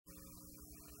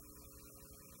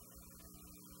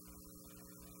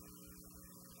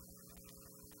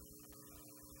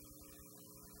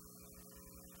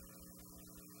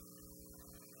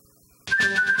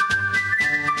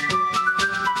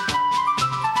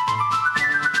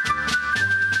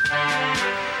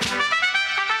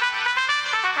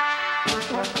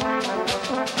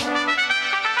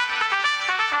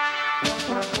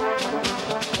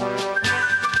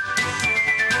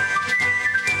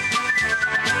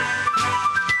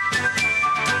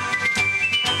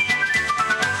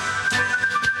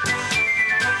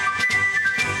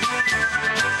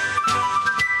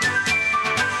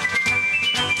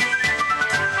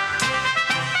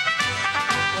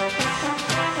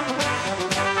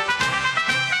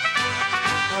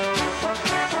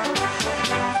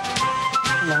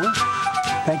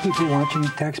Thank you for watching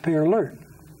Taxpayer Alert.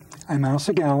 I'm Al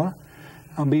Segalla.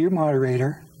 I'll be your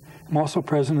moderator. I'm also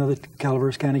president of the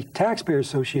Calaveras County Taxpayer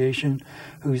Association,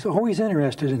 who's always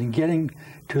interested in getting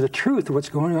to the truth of what's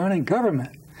going on in government.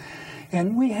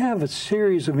 And we have a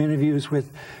series of interviews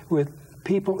with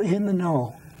people in the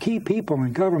know, key people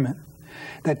in government,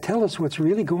 that tell us what's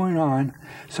really going on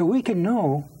so we can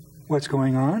know what's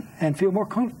going on and feel more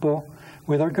comfortable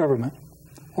with our government,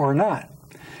 or not.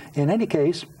 In any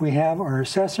case, we have our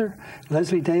assessor,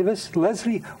 Leslie Davis.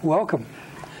 Leslie, welcome.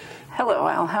 Hello,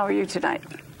 Al. How are you tonight?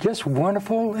 Just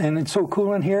wonderful, and it's so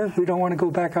cool in here, we don't want to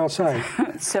go back outside.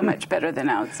 So much better than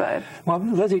outside. Well,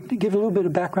 Leslie, give a little bit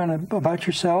of background about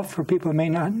yourself for people who may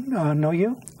not know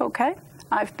you. Okay.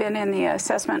 I've been in the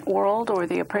assessment world or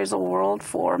the appraisal world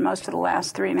for most of the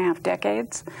last 3.5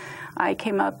 decades. I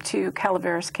came up to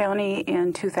Calaveras County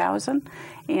in 2000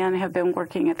 and have been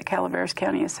working at the Calaveras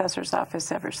County Assessor's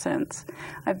Office ever since.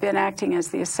 I've been acting as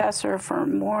the assessor for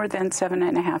more than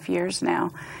 7.5 years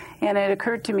now, and it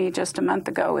occurred to me just a month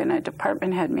ago in a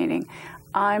department head meeting,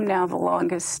 I'm now the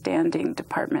longest standing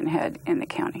department head in the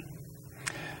county.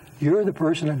 You're the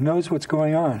person that knows what's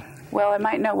going on. Well, I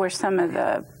might know where some of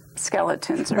the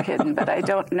skeletons are hidden, but I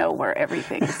don't know where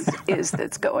everything is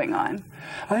that's going on.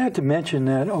 I have to mention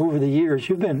that over the years,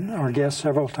 you've been our guest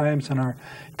several times in our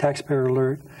Taxpayer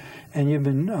Alert, and you've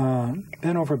been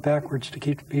bent over backwards to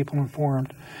keep people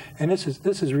informed. And this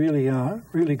is really,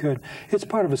 really good. It's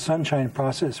part of a sunshine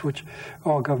process, which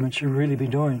all governments should really be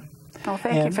doing. Well,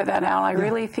 thank you for that, Al. I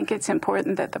really think it's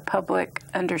important that the public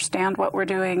understand what we're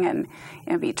doing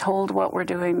and be told what we're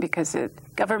doing, because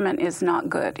government is not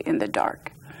good in the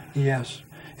dark. Yes,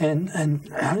 and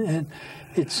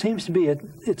it seems to be at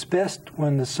its best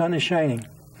when the sun is shining.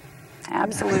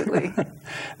 Absolutely.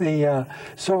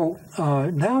 So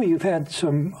now you've had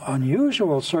some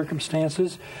unusual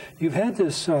circumstances. You've had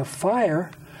this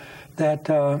fire that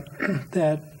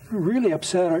that really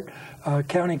upset our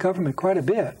county government quite a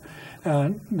bit.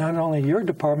 Not only your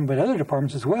department, but other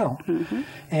departments as well. Mm-hmm.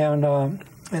 And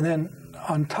then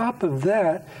on top of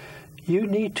that, you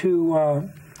need to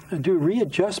do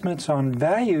readjustments on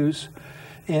values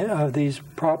of these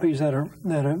properties that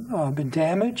have been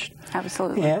damaged.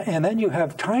 Absolutely. And then you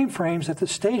have time frames that the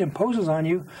state imposes on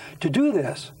you to do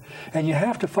this, and you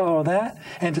have to follow that.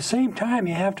 And at the same time,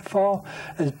 you have to follow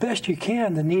as best you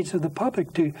can the needs of the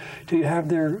public to have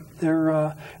their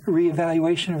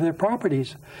reevaluation of their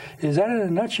properties. Is that in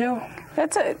a nutshell?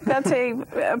 That's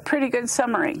a pretty good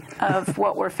summary of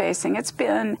what we're facing. It's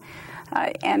been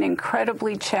an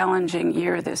incredibly challenging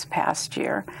year this past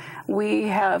year. We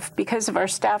have, because of our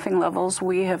staffing levels,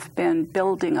 we have been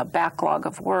building a backlog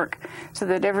of work so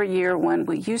that every year when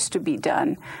we used to be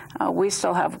done, we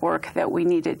still have work that we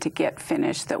needed to get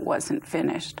finished that wasn't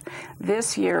finished.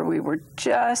 This year, we were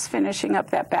just finishing up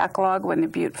that backlog when the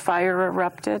Butte fire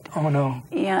erupted. Oh, no.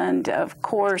 And, of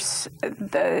course,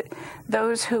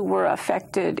 those who were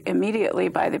affected immediately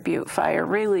by the Butte fire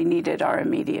really needed our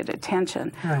immediate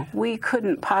attention. Right. We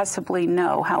couldn't possibly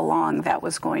know how long that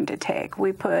was going to take.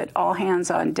 We put all hands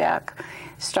on deck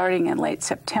starting in late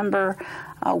September.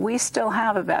 We still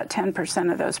have about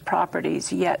 10% of those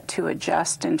properties yet to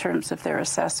adjust in terms of their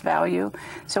assessed value,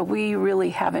 so we really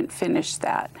haven't finished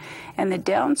that. And the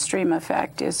downstream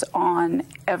effect is on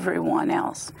everyone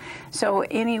else. So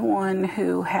anyone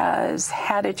who has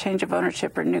had a change of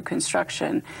ownership or new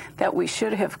construction that we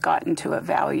should have gotten to a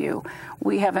value,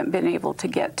 we haven't been able to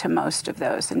get to most of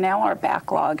those. And now our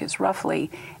backlog is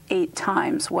roughly 8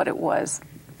 times what it was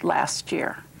last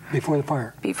year. Before the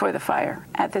fire. Before the fire.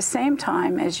 At the same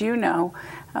time, as you know,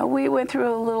 we went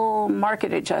through a little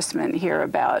market adjustment here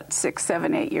about 6,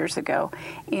 7, 8 years ago.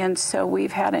 And so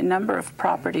we've had a number of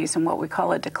properties in what we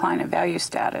call a decline in value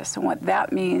status. And what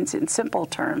that means in simple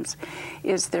terms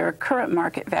is their current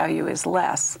market value is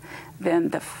less than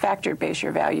the factor base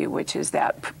year value, which is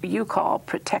that you call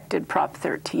protected Prop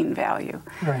 13 value.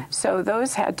 Right. So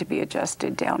those had to be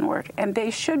adjusted downward. And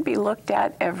they should be looked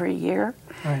at every year.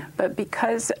 Right. But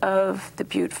because of the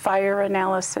Butte fire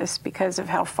analysis, because of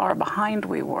how far behind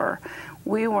we were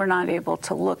not able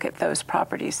to look at those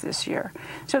properties this year.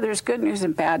 So there's good news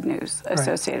and bad news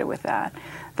associated with that.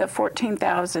 The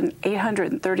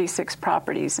 14,836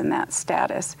 properties in that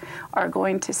status are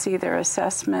going to see their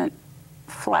assessment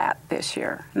flat this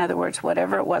year. In other words,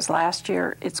 whatever it was last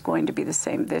year, it's going to be the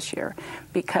same this year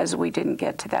because we didn't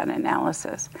get to that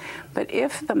analysis. But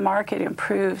if the market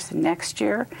improves next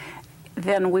year,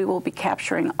 then we will be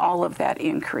capturing all of that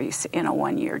increase in a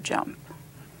one-year jump.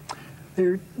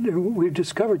 We've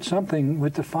discovered something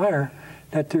with the fire,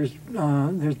 that there's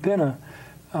been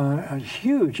a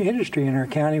huge industry in our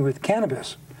county with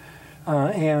cannabis.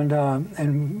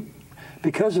 And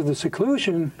because of the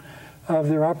seclusion of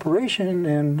their operation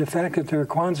and the fact that they're a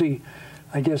quasi,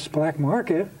 I guess, black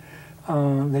market,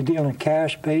 they deal in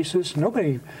cash basis.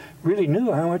 Nobody really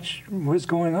knew how much was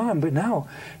going on, but now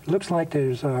it looks like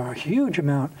there's a huge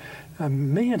amount,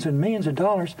 millions and millions of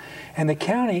dollars, and the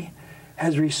county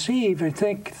has received, I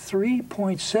think,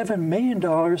 $3.7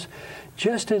 million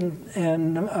just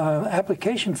in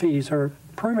application fees or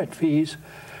permit fees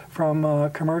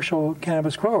from commercial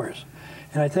cannabis growers.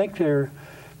 And I think they're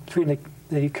between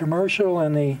the commercial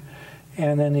and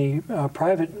then the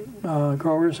private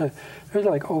growers. There's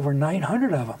like over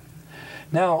 900 of them.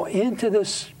 Now into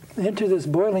this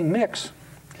boiling mix,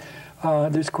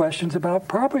 there's questions about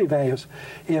property values.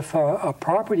 If a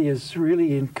property is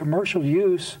really in commercial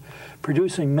use,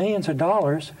 producing millions of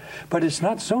dollars, but it's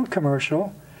not zoned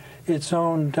commercial, it's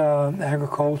zoned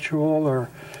agricultural or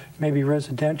maybe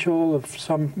residential of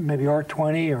some, maybe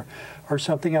R20 or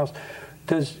something else.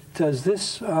 Does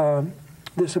this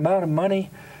this amount of money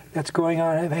that's going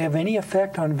on have any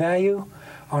effect on value,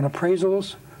 on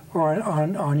appraisals, or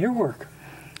on your work?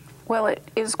 Well, it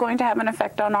is going to have an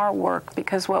effect on our work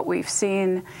because what we've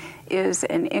seen is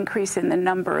an increase in the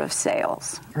number of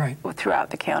sales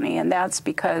throughout the county, and that's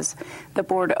because the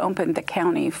board opened the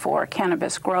county for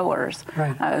cannabis growers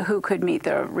who could meet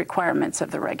the requirements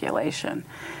of the regulation.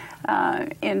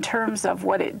 In terms of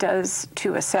what it does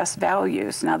to assess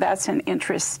values, now that's an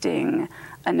interesting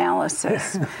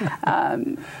analysis.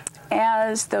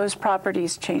 As those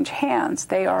properties change hands,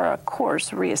 they are, of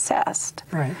course, reassessed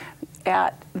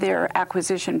at their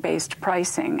acquisition-based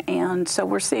pricing. And so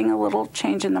we're seeing a little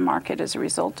change in the market as a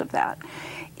result of that.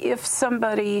 If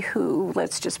somebody who,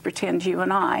 let's just pretend you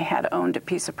and I, had owned a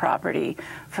piece of property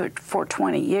for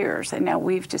 20 years, and now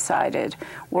we've decided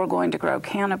we're going to grow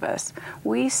cannabis,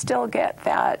 we still get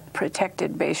that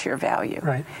protected base year value.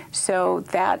 So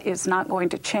that is not going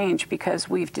to change because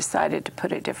we've decided to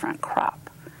put a different crop.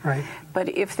 But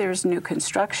if there's new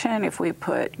construction, if we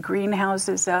put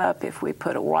greenhouses up, if we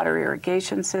put a water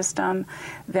irrigation system,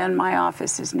 then my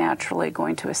office is naturally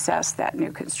going to assess that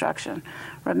new construction.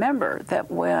 Remember that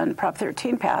when Prop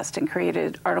 13 passed and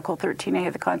created Article 13A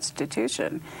of the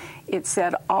Constitution, it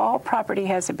said all property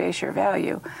has a base year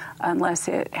value unless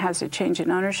it has a change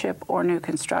in ownership or new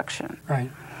construction.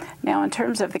 Now, in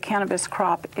terms of the cannabis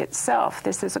crop itself,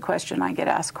 this is a question I get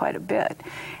asked quite a bit.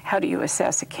 How do you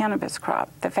assess a cannabis crop?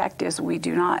 The fact is we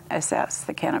do not assess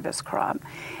the cannabis crop.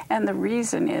 And the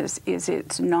reason is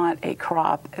it's not a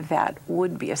crop that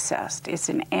would be assessed. It's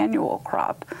an annual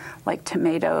crop like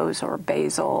tomatoes or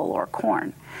basil or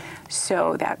corn.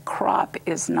 So that crop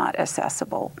is not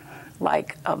assessable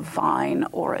like a vine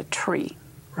or a tree.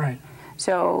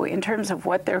 So in terms of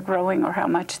what they're growing or how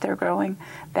much they're growing,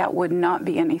 that would not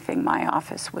be anything my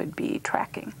office would be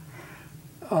tracking.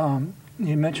 You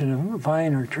mentioned a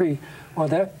vine or a tree. Well,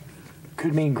 that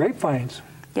could mean grapevines.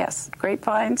 Yes,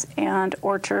 grapevines and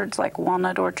orchards like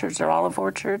walnut orchards or olive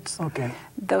orchards.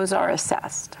 Those are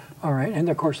assessed. All right, and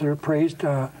of course they're appraised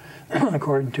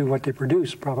according to what they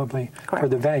produce, probably for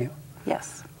the value.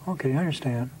 Yes. Okay, I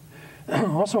understand.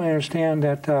 Also, I understand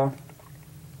that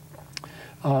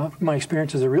my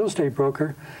experience as a real estate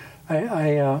broker,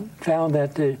 I found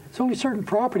that it's only certain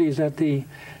properties that the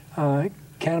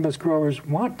cannabis growers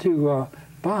want to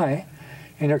buy,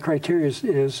 and their criteria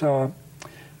is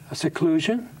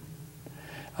seclusion,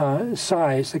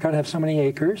 size, they got to have so many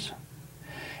acres,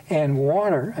 and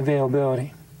water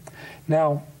availability.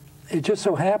 Now, it just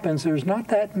so happens there's not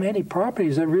that many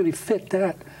properties that really fit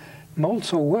that mold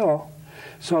so well,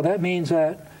 so that means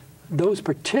that those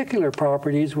particular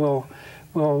properties will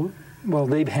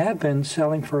they have been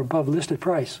selling for above listed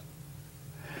price.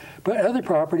 But other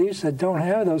properties that don't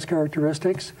have those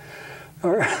characteristics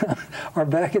are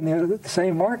back in the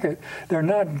same market. They're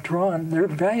not drawn, their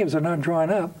values are not drawn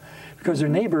up because their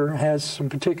neighbor has some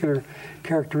particular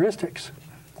characteristics.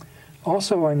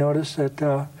 Also, I noticed that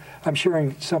I'm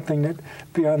sharing something that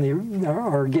beyond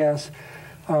our guess.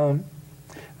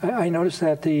 I noticed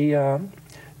that the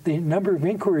number of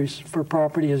inquiries for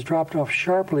property has dropped off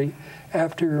sharply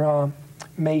after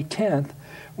May 10th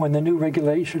when the new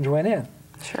regulations went in.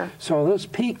 So those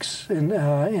peaks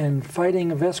in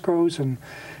fighting of escrows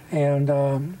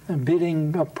and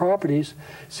bidding of properties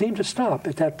seem to stop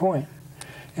at that point.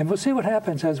 And we'll see what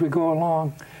happens as we go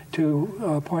along to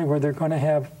a point where they're going to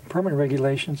have permanent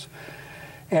regulations.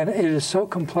 And it is so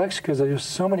complex because there's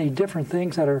so many different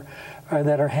things that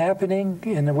are happening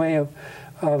in the way of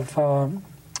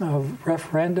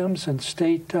referendums and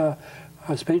state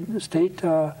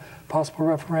possible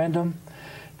referendum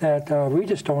that we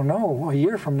just don't know a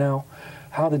year from now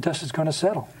how the dust is going to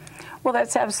settle. Well,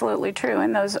 that's absolutely true,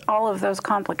 and all of those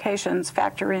complications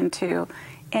factor into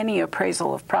any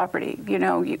appraisal of property. You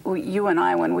know, you and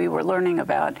I, when we were learning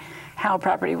about how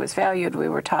property was valued, we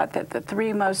were taught that the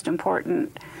three most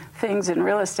important things in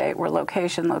real estate were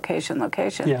location, location,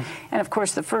 location. Yeah. And of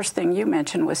course, the first thing you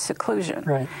mentioned was seclusion.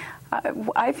 Right.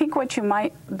 I think what you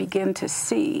might begin to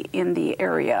see in the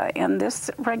area, and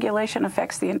this regulation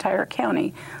affects the entire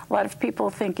county, a lot of people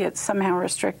think it's somehow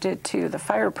restricted to the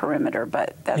fire perimeter,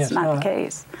 but that's not the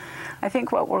case. I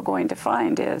think what we're going to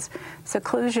find is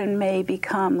seclusion may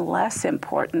become less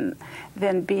important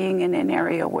than being in an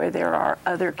area where there are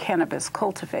other cannabis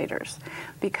cultivators,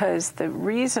 because the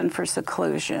reason for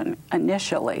seclusion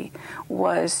initially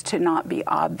was to not be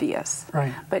obvious.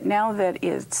 Right. But now that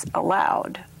it's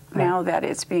allowed, now that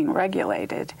it's being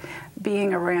regulated,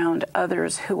 being around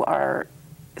others who are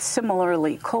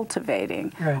similarly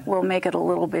cultivating will make it a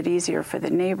little bit easier for the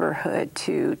neighborhood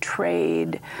to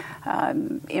trade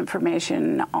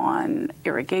information on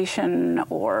irrigation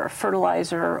or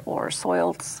fertilizer or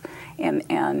soils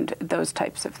and those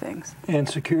types of things. And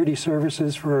security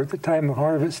services for the time of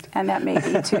harvest. And that may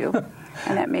be too.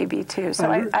 And that may be too. So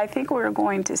I think we're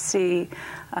going to see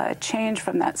a change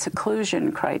from that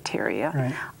seclusion criteria.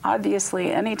 Right.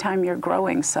 Obviously, anytime you're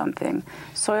growing something,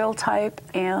 soil type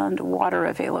and water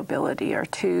availability are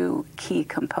two key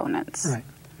components. Right.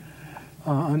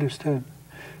 Understood.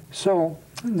 So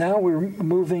now we're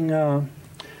moving to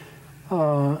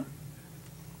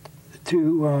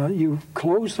you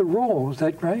closed the roll, is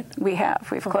that right? We have.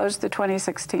 We've closed the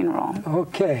 2016 roll.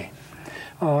 Okay.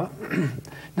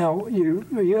 Now,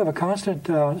 you have a constant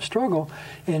struggle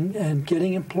in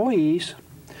getting employees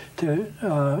to,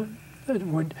 I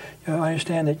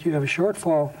understand that you have a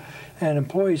shortfall in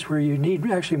employees where you need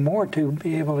actually more to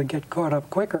be able to get caught up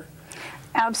quicker.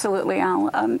 Absolutely,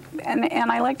 Al. And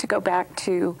I like to go back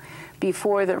to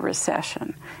before the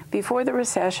recession. Before the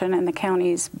recession and the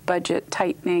county's budget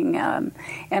tightening and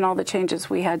all the changes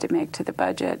we had to make to the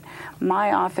budget,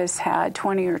 my office had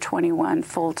 20 or 21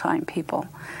 full-time people.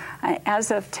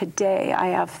 As of today, I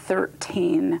have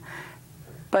 13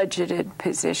 budgeted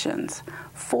positions.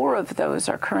 4 of those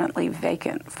are currently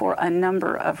vacant for a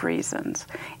number of reasons.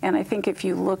 And I think if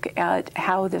you look at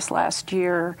how this last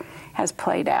year has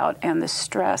played out and the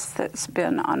stress that's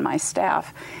been on my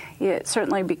staff, it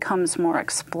certainly becomes more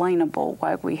explainable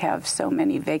why we have so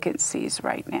many vacancies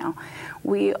right now.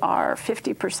 We are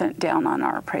 50% down on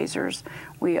our appraisers.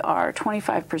 We are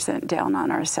 25% down on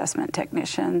our assessment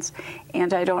technicians,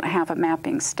 and I don't have a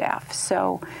mapping staff.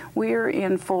 So we're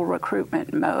in full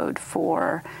recruitment mode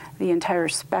for the entire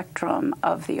spectrum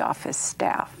of the office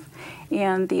staff.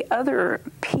 And the other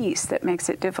piece that makes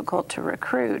it difficult to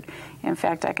recruit, in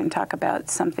fact, I can talk about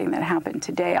something that happened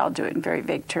today. I'll do it in very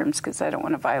vague terms because I don't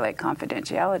want to violate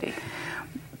confidentiality.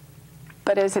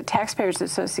 But as a Taxpayers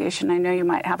Association, I know you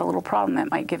might have a little problem that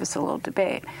might give us a little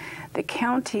debate. The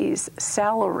county's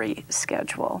salary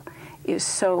schedule is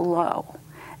so low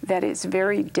that it's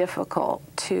very difficult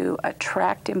to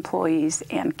attract employees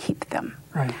and keep them.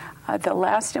 Right. The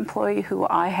last employee who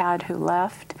I had who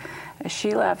left,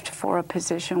 she left for a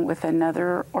position with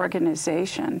another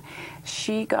organization.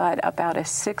 She got about a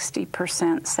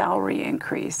 60% salary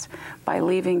increase by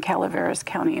leaving Calaveras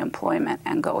County employment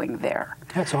and going there.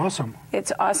 That's awesome.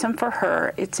 It's awesome for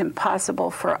her. It's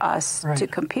impossible for us to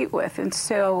compete with. And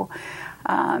so,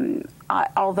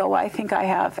 although I think I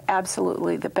have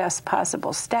absolutely the best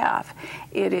possible staff,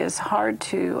 it is hard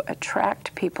to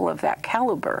attract people of that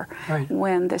caliber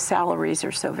when the salaries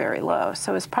are so very low.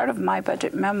 So as part of my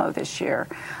budget memo this year,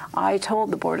 I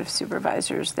told the Board of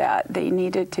Supervisors that they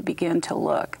needed to begin to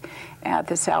look at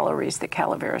the salaries that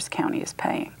Calaveras County is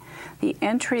paying. The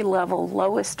entry-level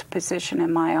lowest position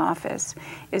in my office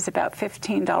is about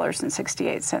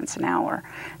 $15.68 an hour.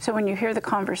 So when you hear the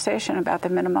conversation about the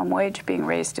minimum wage being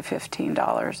raised to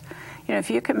 $15, you know, if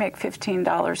you can make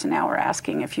 $15 an hour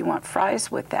asking if you want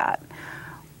fries with that,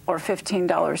 or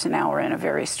 $15 an hour in a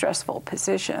very stressful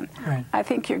position, I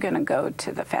think you're going to go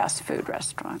to the fast food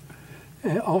restaurant.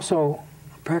 Also,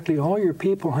 practically all your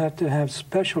people have to have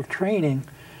special training,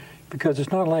 because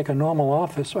it's not like a normal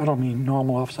office. I don't mean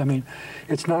normal office. I mean,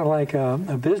 it's not like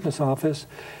a business office.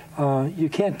 You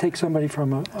can't take somebody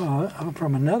from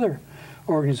another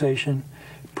organization,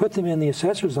 put them in the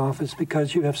assessor's office,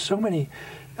 because you have so many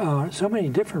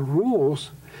different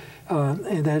rules,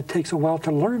 and that it takes a while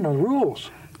to learn the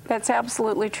rules. That's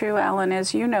absolutely true, Alan.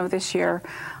 As you know, this year,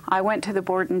 I went to the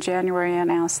board in January and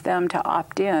asked them to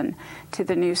opt in to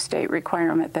the new state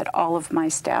requirement that all of my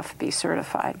staff be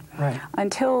certified. Right.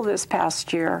 Until this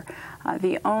past year,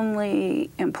 The only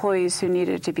employees who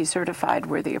needed to be certified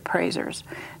were the appraisers.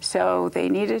 So they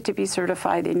needed to be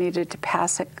certified, they needed to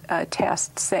pass a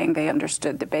test saying they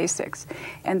understood the basics.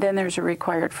 And then there's a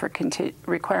requirement for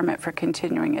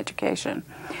continuing education.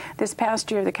 This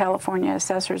past year, the California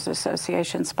Assessors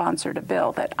Association sponsored a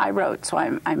bill that I wrote, so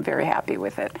I'm very happy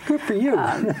with it. Good for you.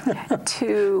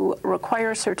 To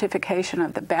require certification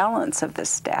of the balance of the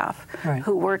staff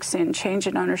who works in change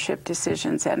in ownership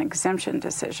decisions and exemption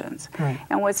decisions.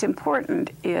 And what's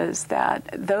important is that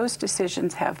those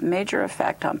decisions have major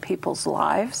effect on people's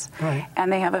lives,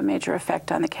 and they have a major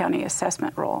effect on the county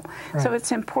assessment role. So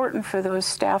it's important for those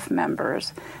staff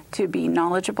members to be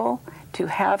knowledgeable, to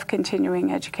have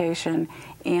continuing education,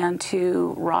 and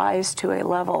to rise to a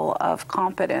level of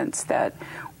competence that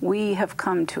we have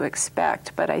come to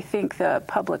expect. But I think the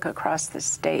public across the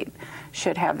state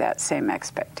should have that same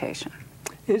expectation.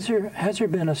 Has there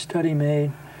been a study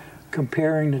made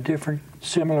comparing the different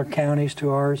similar counties to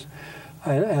ours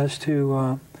as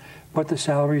to what the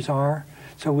salaries are,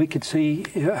 so we could see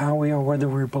how we are, whether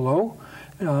we're below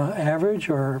average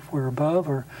or if we're above,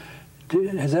 or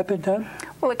has that been done?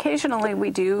 Well, occasionally we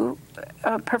do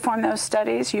perform those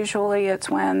studies. Usually it's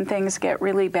when things get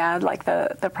really bad, like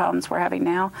the problems we're having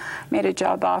now. Made a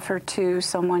job offer to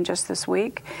someone just this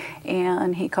week,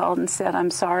 and he called and said,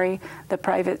 "I'm sorry, the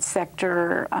private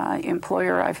sector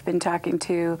employer I've been talking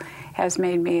to has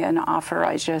made me an offer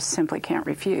I just simply can't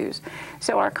refuse."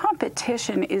 So our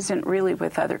competition isn't really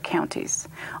with other counties,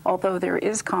 although there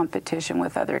is competition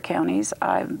with other counties.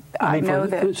 I know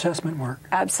that assessment work.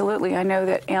 Absolutely, I know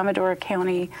that Amador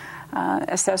County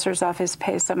Assessor's Office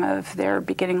pays some of their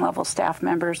beginning level staff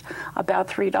members about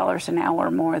 $3 an hour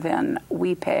more than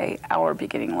we pay our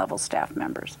beginning level staff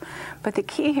members. But the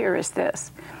key here is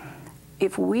this: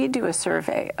 if we do a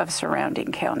survey of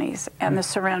surrounding counties and the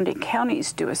surrounding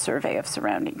counties do a survey of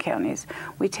surrounding counties,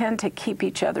 we tend to keep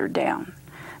each other down.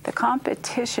 The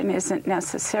competition isn't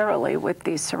necessarily with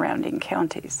these surrounding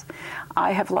counties.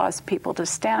 I have lost people to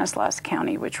Stanislaus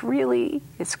County, which really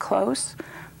is close,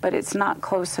 but it's not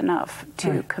close enough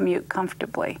to commute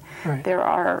comfortably. There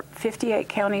are 58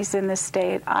 counties in the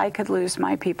state. I could lose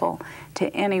my people to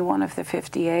any one of the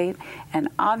 58, and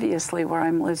obviously where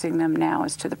I'm losing them now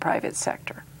is to the private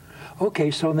sector. Okay,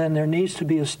 so then there needs to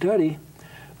be a study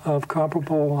of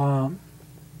comparable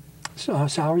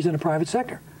salaries in the private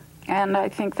sector. And I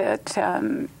think that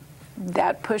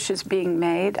that push is being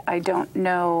made. I don't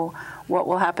know what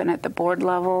will happen at the board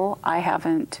level. I have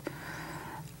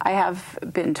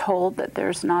been told that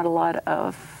there's not a lot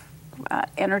of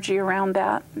energy around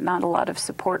that, not a lot of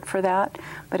support for that,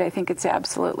 but I think it's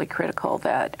absolutely critical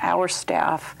that our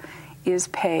staff is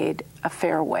paid a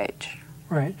fair wage.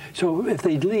 Right. So if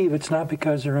they leave, it's not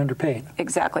because they're underpaid.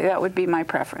 Exactly. That would be my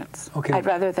preference. Okay. I'd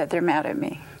rather that they're mad at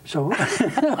me. So,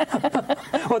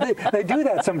 well, they do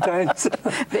that sometimes.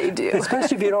 They do.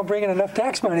 Especially if you don't bring in enough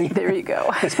tax money. There you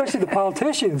go. Especially the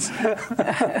politicians.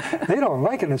 They don't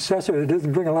like an assessor that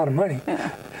doesn't bring a lot of money. Yeah.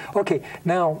 Okay,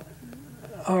 now,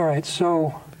 all right,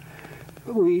 so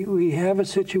we have a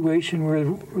situation where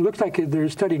it looks like a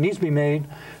study needs to be made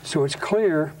so it's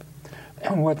clear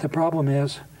what the problem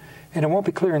is. And it won't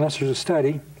be clear unless there's a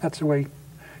study. That's the way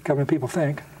government people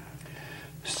think.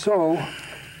 So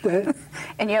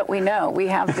and yet we know. We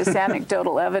have this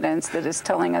anecdotal evidence that is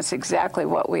telling us exactly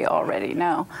what we already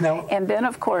know. Now, and then,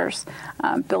 of course,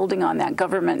 building on that,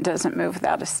 government doesn't move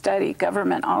without a study.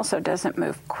 Government also doesn't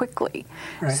move quickly.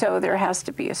 Right. So there has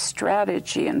to be a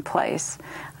strategy in place.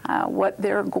 What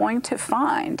they're going to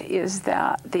find is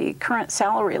that the current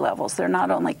salary levels, they're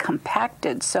not only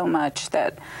compacted so much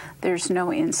that there's no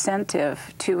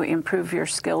incentive to improve your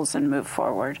skills and move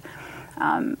forward,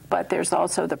 but there's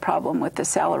also the problem with the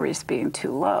salaries being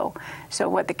too low. So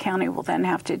what the county will then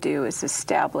have to do is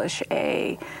establish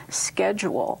a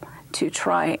schedule to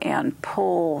try and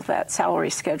pull that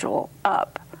salary schedule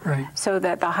up. Right. So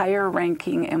that the higher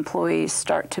ranking employees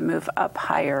start to move up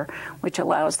higher, which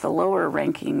allows the lower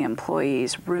ranking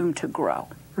employees room to grow.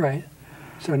 Right.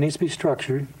 So it needs to be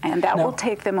structured. And that will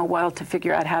take them a while to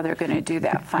figure out how they're going to do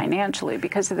that financially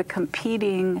because of the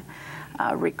competing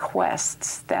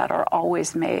requests that are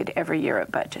always made every year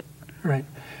at budget. Right.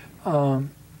 Now,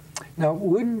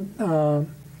 wouldn't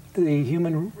the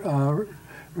Human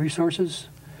Resources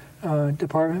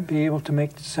Department be able to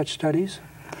make such studies?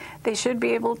 They should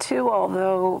be able to,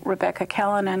 although Rebecca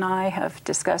Kellen and I have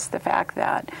discussed the fact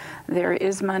that there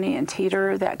is money in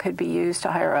Teeter that could be used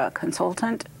to hire a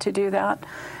consultant to do that.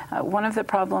 One of the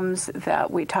problems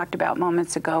that we talked about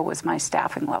moments ago was my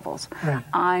staffing levels. Right.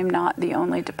 I'm not the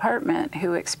only department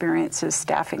who experiences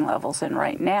staffing levels, and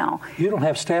right now... You don't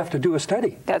have staff to do a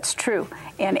study. That's true.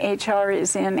 And HR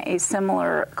is in a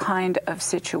similar kind of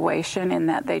situation in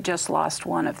that they just lost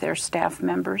one of their staff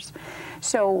members.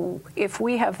 So if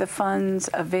we have the funds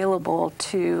available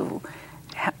to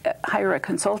hire a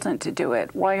consultant to do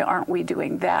it, why aren't we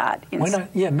doing that? Why not?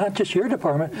 Yeah, not just your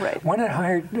department. Right. Why not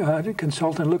hire a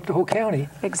consultant, look at the whole county?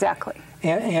 Exactly.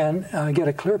 And get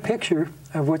a clear picture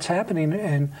of what's happening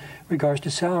in regards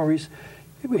to salaries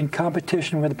in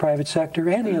competition with the private sector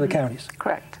and the other counties.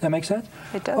 Correct. That makes sense?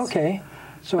 It does. Okay.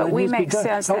 So but it we needs to be make done.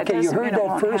 sense. That Okay, you heard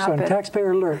that first happen. on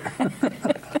Taxpayer Alert.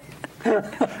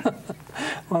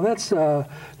 Well,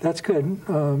 that's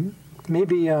good.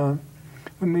 Maybe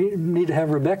we need to have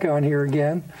Rebecca on here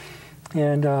again,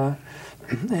 and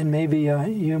maybe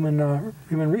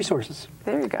human resources.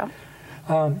 There you go.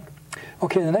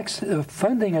 Okay, the next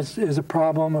funding is a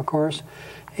problem, of course,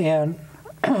 and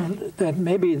that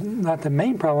maybe not the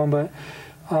main problem, but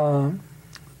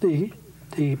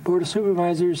the Board of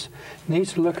Supervisors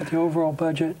needs to look at the overall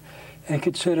budget and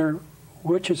consider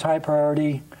which is high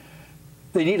priority.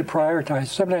 They need to prioritize.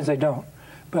 Sometimes they don't.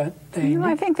 But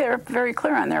I think they're very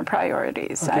clear on their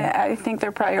priorities. Okay. I think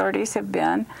their priorities have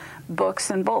been books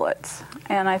and bullets.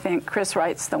 And I think Chris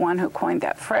Wright's the one who coined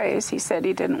that phrase. He said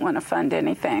he didn't want to fund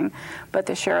anything but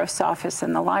the sheriff's office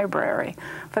and the library.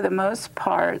 For the most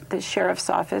part, the sheriff's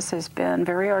office has been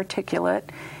very articulate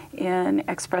in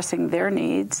expressing their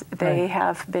needs. They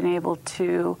have been able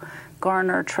to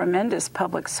garner tremendous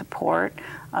public support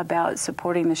about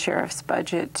supporting the sheriff's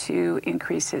budget to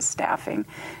increase his staffing.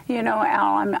 You know,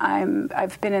 Al,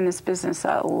 I've been in this business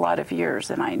a lot of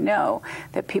years, and I know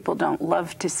that people don't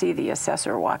love to see the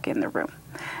assessor walk in the room.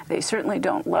 They certainly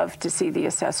don't love to see the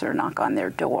assessor knock on their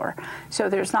door. So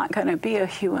there's not going to be a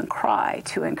hue and cry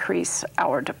to increase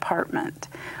our department.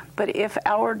 But if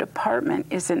our department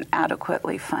isn't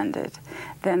adequately funded,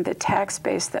 then the tax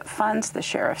base that funds the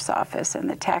sheriff's office and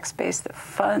the tax base that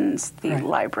funds the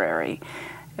library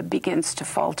begins to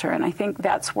falter. And I think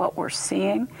that's what we're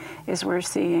seeing, is we're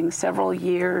seeing several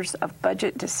years of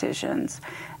budget decisions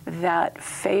that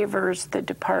favors the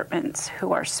departments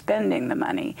who are spending the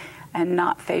money and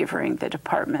not favoring the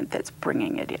department that's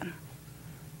bringing it in.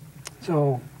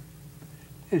 So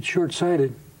it's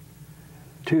short-sighted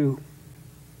to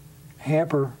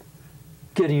hamper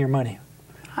getting your money.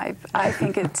 I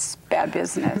think it's bad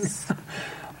business.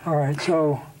 All right,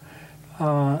 so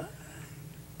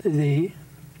the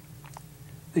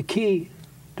key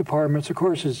departments, of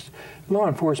course, is law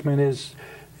enforcement. Is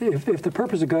if the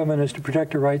purpose of government is to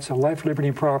protect the rights of life, liberty,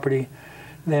 and property,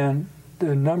 then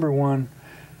the number one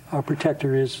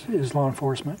protector is law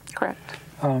enforcement. Correct.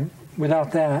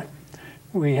 Without that,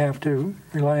 we have to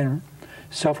rely on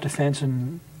self-defense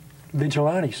and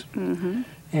vigilantes,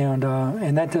 and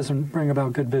that doesn't bring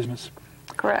about good business.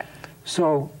 Correct.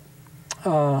 So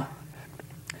the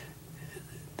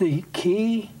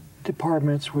key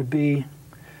departments would be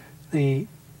the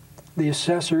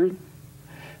assessor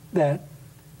that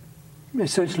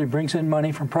essentially brings in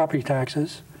money from property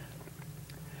taxes,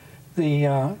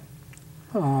 the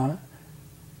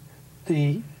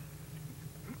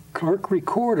clerk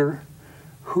recorder,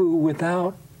 who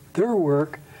without their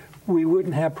work we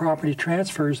wouldn't have property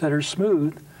transfers that are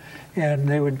smooth, and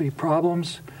there would be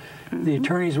problems. The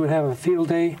attorneys would have a field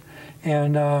day,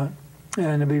 and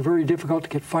it'd be very difficult to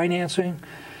get financing.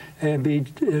 It'd be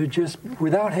just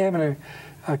without having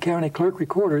a county clerk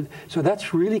recorder. So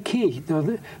that's really key.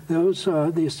 Those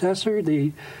the assessor,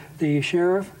 the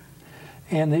sheriff,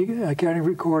 and the county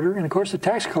recorder, and of course the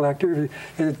tax collector.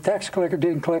 If the tax collector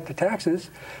didn't collect the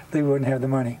taxes, they wouldn't have the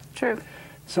money. True.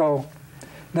 So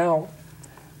now,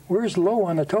 where's low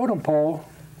on the totem pole?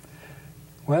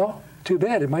 Well, too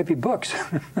bad. It might be books.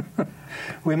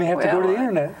 We may have to go to the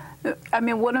internet. I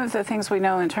mean, one of the things we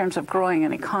know in terms of growing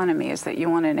an economy is that you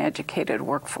want an educated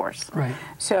workforce. Right.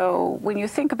 So when you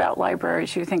think about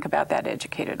libraries, you think about that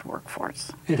educated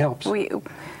workforce. It helps.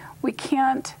 We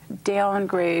can't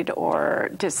downgrade or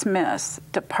dismiss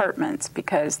departments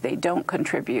because they don't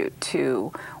contribute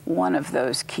to one of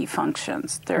those key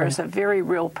functions. There is a very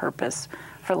real purpose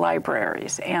for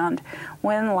libraries, and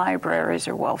when libraries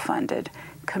are well funded,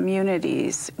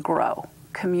 communities grow.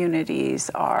 communities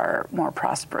are more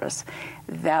prosperous.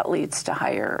 That leads to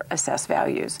higher assessed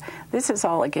values. This is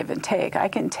all a give and take. I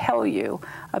can tell you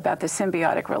about the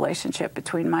symbiotic relationship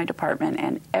between my department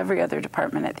and every other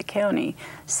department at the county,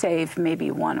 save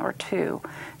maybe one or two.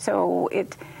 So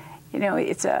it's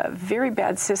a very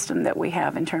bad system that we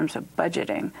have in terms of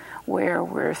budgeting, where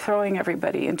we're throwing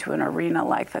everybody into an arena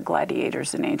like the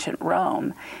gladiators in ancient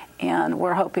Rome, and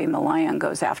we're hoping the lion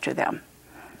goes after them.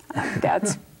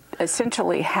 That's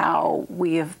essentially how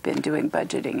we have been doing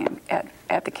budgeting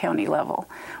at the county level.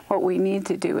 What we need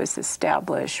to do is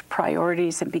establish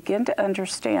priorities and begin to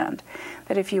understand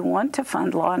that if you want to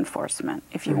fund law enforcement,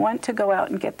 if you want to go out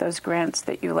and get those grants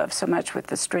that you love so much with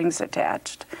the strings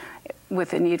attached,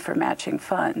 with the need for matching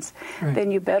funds,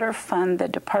 then you better fund the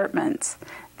departments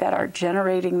that are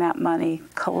generating that money,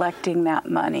 collecting that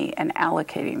money, and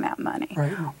allocating that money,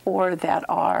 or that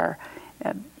are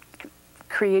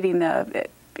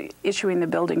issuing the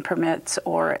building permits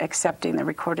or accepting the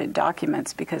recorded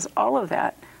documents, because all of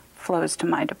that flows to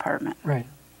my department. Right.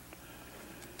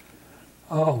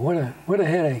 Oh, what a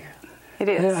headache. It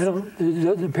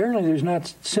is. Apparently there's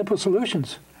not simple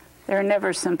solutions. There are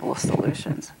never simple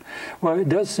solutions. Well, it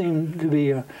does seem to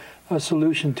be a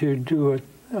solution to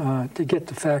get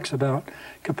the facts about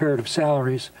comparative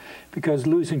salaries, because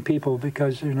losing people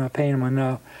because you're not paying them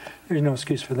enough, there's no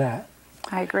excuse for that.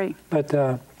 I agree.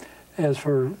 But as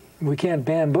for, we can't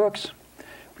ban books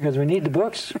because we need the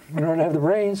books in order to have the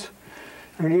brains.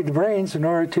 We need the brains in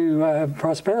order to have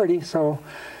prosperity. So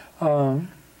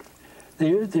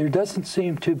there doesn't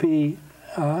seem to be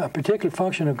a particular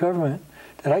function of government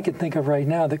that I can think of right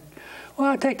now that,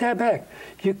 well, I'll take that back.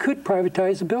 You could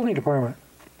privatize the building department.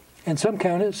 And some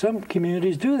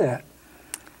communities do that.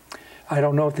 I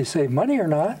don't know if they save money or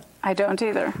not. I don't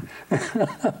either.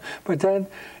 But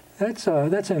that's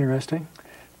interesting.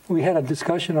 We had a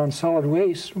discussion on solid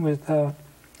waste with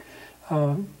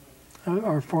our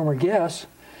former guests,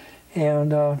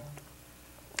 and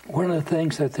one of the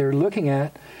things that they're looking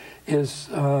at is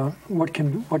what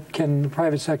can the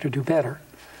private sector do better.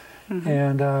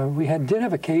 And we did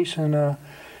have a case in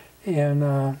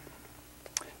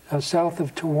south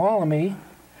of Tuolumne,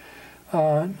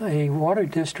 a water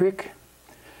district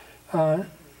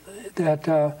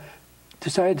that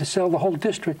decided to sell the whole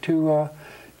district to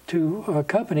a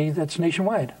company that's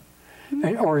nationwide,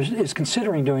 or is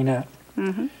considering doing that.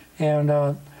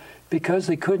 And because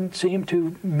they couldn't seem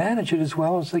to manage it as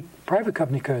well as the private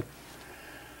company could.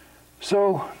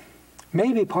 So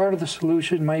maybe part of the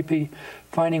solution might be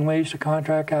finding ways to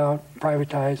contract out,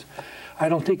 privatize. I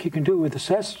don't think you can do it with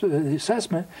the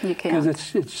assessment because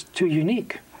it's too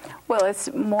unique. Well,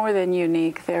 it's more than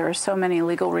unique. There are so many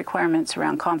legal requirements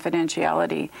around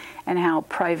confidentiality and how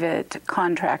private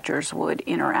contractors would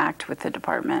interact with the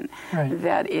department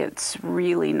that it's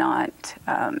really not,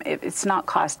 it's not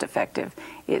cost effective.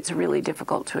 It's really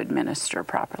difficult to administer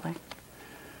properly.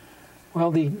 Well,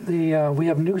 we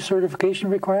have new certification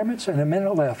requirements and a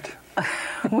minute left.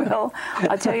 Well,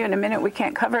 I'll tell you in a minute, we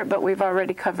can't cover it, but we've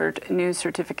already covered new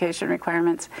certification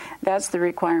requirements. That's the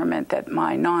requirement that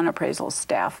my non-appraisal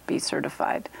staff be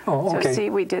certified. Oh, okay. So see,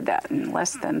 we did that in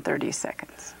less than 30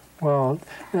 seconds. Well,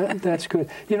 that's good.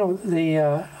 You know,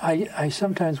 I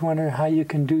sometimes wonder how you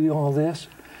can do all this.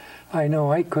 I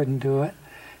know I couldn't do it,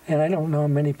 and I don't know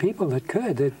many people that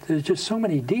could. There's just so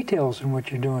many details in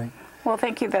what you're doing. Well,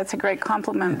 thank you. That's a great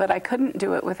compliment, but I couldn't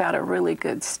do it without a really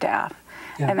good staff.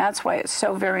 And that's why it's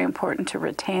so very important to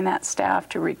retain that staff,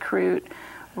 to recruit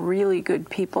really good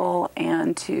people,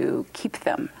 and to keep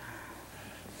them.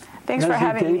 Thanks for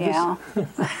having me, Al.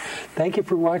 Thank you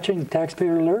for watching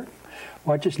Taxpayer Alert.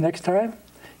 Watch us next time.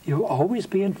 You'll always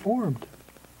be informed.